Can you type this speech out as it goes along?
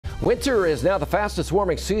Winter is now the fastest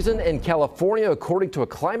warming season in California, according to a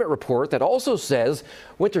climate report that also says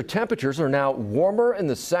winter temperatures are now warmer in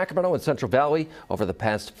the Sacramento and Central Valley over the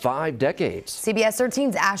past 5 decades. CBS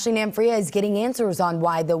 13's Ashley Namfria is getting answers on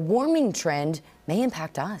why the warming trend may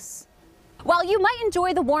impact us. While you might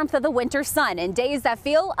enjoy the warmth of the winter sun in days that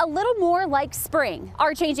feel a little more like spring,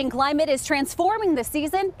 our changing climate is transforming the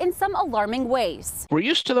season in some alarming ways. We're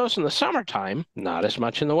used to those in the summertime, not as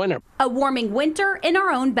much in the winter. A warming winter in our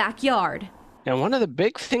own backyard. And one of the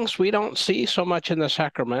big things we don't see so much in the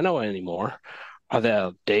Sacramento anymore are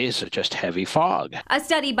the days of just heavy fog. A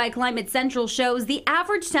study by Climate Central shows the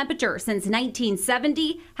average temperature since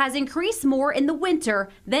 1970 has increased more in the winter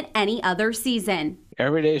than any other season.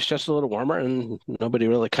 Every day is just a little warmer and nobody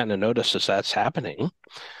really kind of notices that's happening.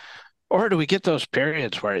 Or do we get those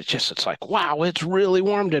periods where it's like, wow, it's really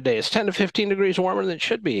warm today. It's 10 to 15 degrees warmer than it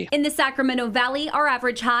should be. In the Sacramento Valley, our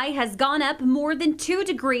average high has gone up more than 2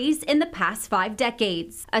 degrees in the past 5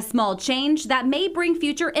 decades. A small change that may bring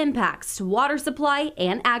future impacts to water supply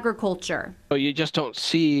and agriculture. So you just don't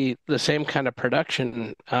see the same kind of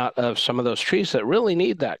production out of some of those trees that really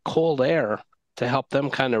need that cold air to help them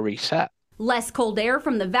kind of reset. Less cold air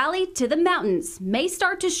from the valley to the mountains may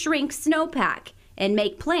start to shrink snowpack and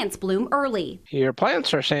make plants bloom early. Your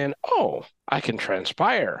plants are saying, oh, I can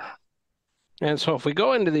transpire. And so if we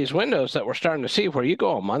go into these windows that we're starting to see where you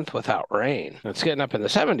go a month without rain, it's getting up in the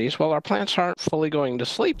 70s, well, our plants aren't fully going to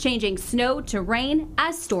sleep. Changing snow to rain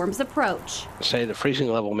as storms approach. Say the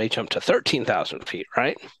freezing level may jump to 13,000 feet,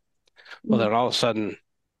 right? Well, then all of a sudden,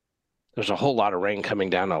 there's a whole lot of rain coming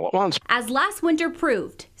down all at once. As last winter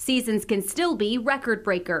proved, seasons can still be record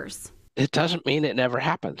breakers. It doesn't mean it never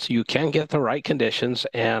happens. You can get the right conditions,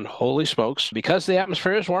 and holy smokes, because the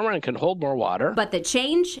atmosphere is warmer and can hold more water. But the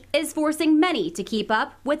change is forcing many to keep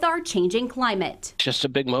up with our changing climate. It's just a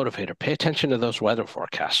big motivator. Pay attention to those weather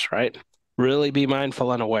forecasts, right? Really be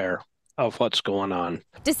mindful and aware of what's going on.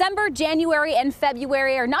 December, January, and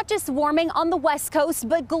February are not just warming on the West Coast,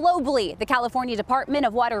 but globally. The California Department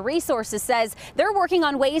of Water Resources says they're working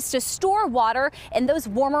on ways to store water in those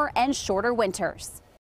warmer and shorter winters.